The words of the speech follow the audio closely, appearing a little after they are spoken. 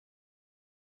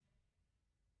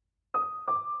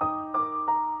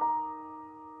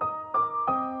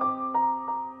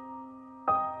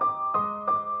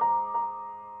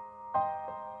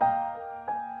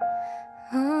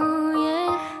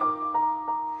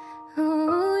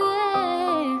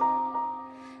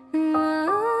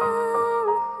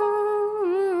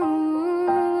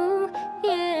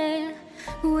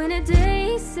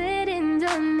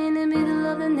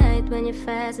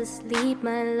fast asleep,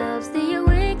 my love. Stay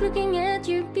awake looking at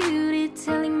your beauty,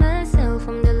 telling myself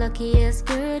I'm the luckiest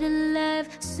girl alive.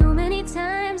 So many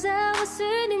times I was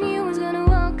certain you was gonna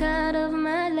walk out of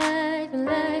my life.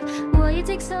 Why you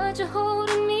take such a hold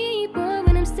on me, boy,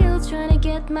 when I'm still trying to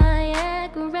get my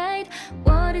act right?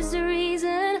 What is the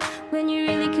reason when you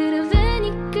really could have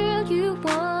any girl you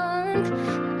want?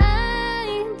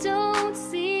 I don't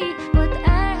see what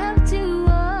I have to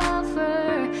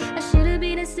offer. I should have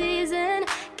been a season.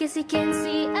 Guess you can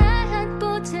see I had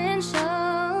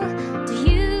potential. Do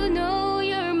you know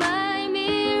you're my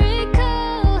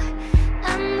miracle?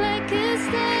 I'm like a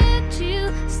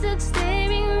statue, stuck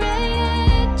staring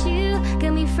right at you.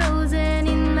 Got me frozen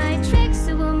in my tracks,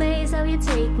 so amazed how you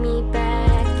take me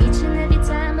back. Each and every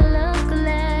time my love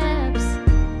collapse,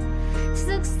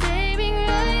 stuck staring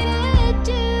right at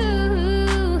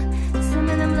you.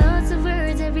 Summon them lots of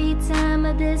words every time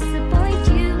I disappoint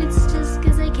you. It's just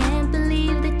cause I can't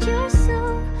believe that you're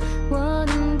so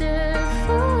wonderful.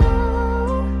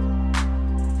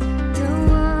 Don't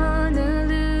wanna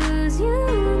lose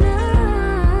you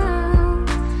now.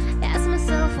 Ask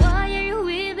myself, why are you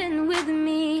even with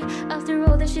me? After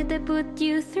all the shit I put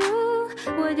you through,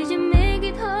 why did you make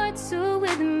it hard so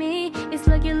with me? It's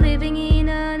like you're living in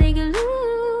an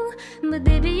igloo. But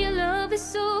baby, your love is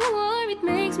so warm, it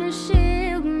makes my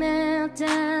shield melt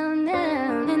down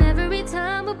now. And every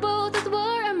time we're both at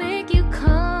war, I make you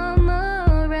come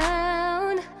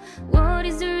around. What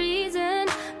is the reason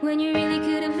when you really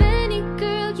could have any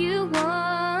girl you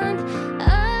want?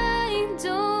 I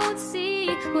don't see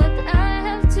what I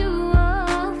have to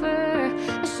offer.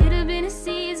 I should have been a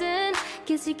season.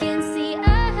 Guess you can see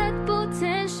I had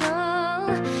potential.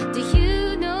 Do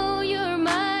you know you're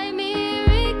my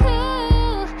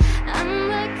miracle? I'm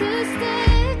like a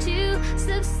statue,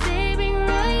 stuck staring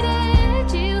right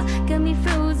at you. Got me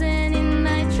frozen in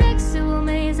my tracks, so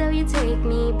amazed how you take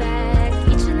me back.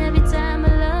 Each and every time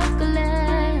my love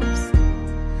collapse,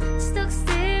 stuck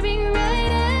staring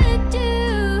right at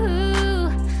you.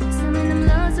 Summon them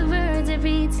lots of words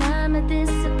every time I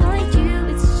disappoint you.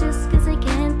 It's just cause I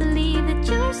can't believe that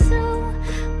you're so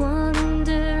wonderful.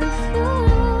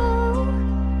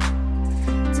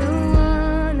 Don't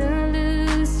wanna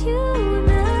lose you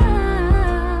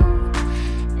now.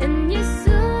 And you're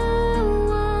so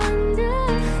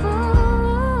wonderful,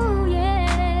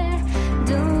 yeah.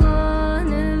 Don't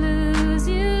wanna lose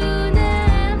you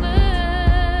never.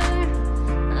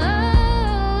 Oh.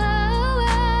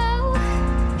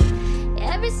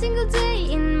 Every single day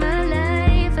in my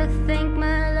life, I thank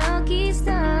my lucky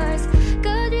stars.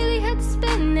 God really had to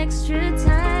spend extra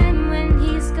time when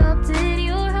he sculpted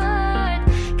your heart.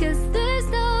 Cause there's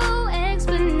no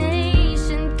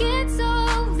explanation, can't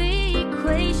solve the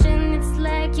equation. It's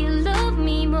like you love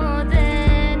me more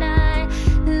than I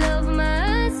love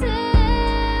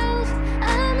myself.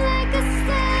 I'm like a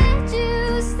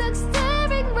statue, stuck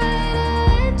staring right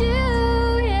at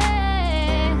you,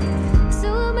 yeah. So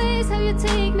amazed how you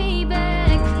take me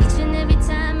back. Each and every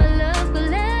time my love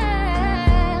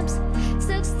collapse,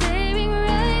 stuck staring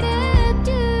right at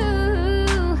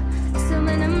you.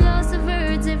 Summon I'm lost of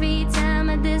words every time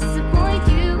I disappoint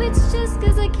you. It's just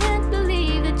cause I can't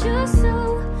believe that you're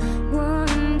so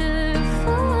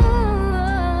wonderful.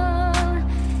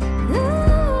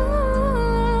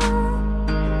 Ooh,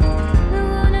 don't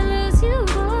wanna lose you,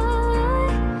 boy.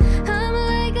 I'm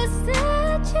like a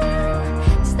statue,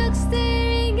 stuck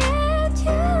staring at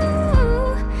you.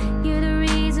 You're the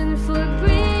reason for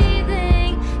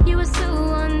breathing. You are so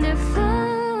wonderful.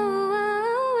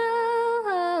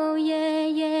 Yeah,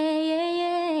 yeah, yeah,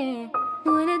 yeah.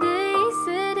 What a day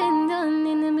said and done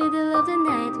in the middle of the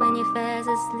night when you're fast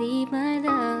asleep, my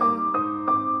love.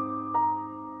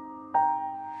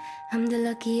 I'm the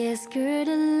luckiest girl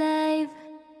alive.